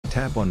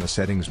tap on the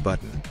Settings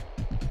button.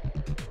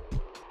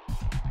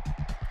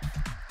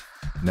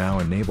 Now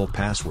enable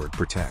Password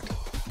Protect.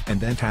 And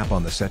then tap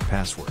on the Set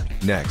Password.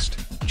 Next,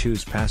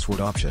 choose Password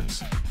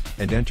Options.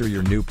 And enter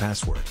your new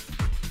password.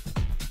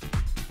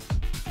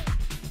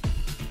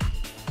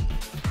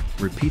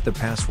 Repeat the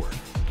password.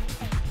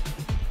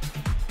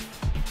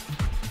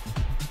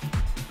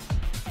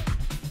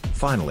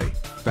 Finally,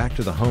 back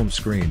to the home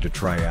screen to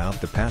try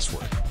out the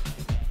password.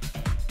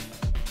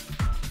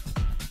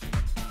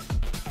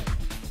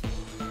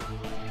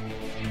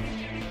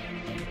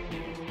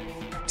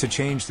 To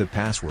change the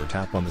password,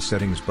 tap on the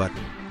Settings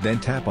button,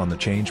 then tap on the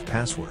Change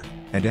Password,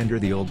 and enter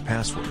the old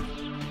password.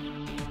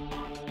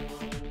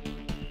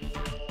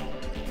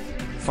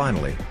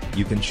 Finally,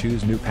 you can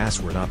choose New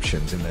Password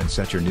options and then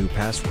set your new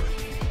password.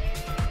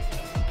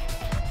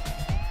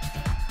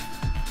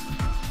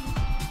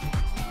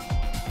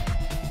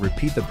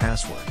 Repeat the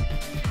password.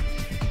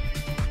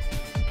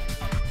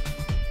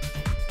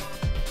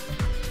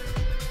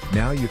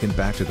 Now you can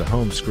back to the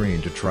home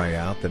screen to try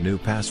out the new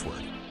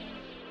password.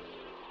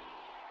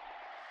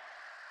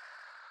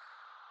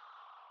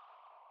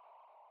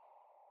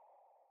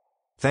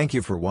 Thank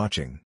you for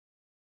watching.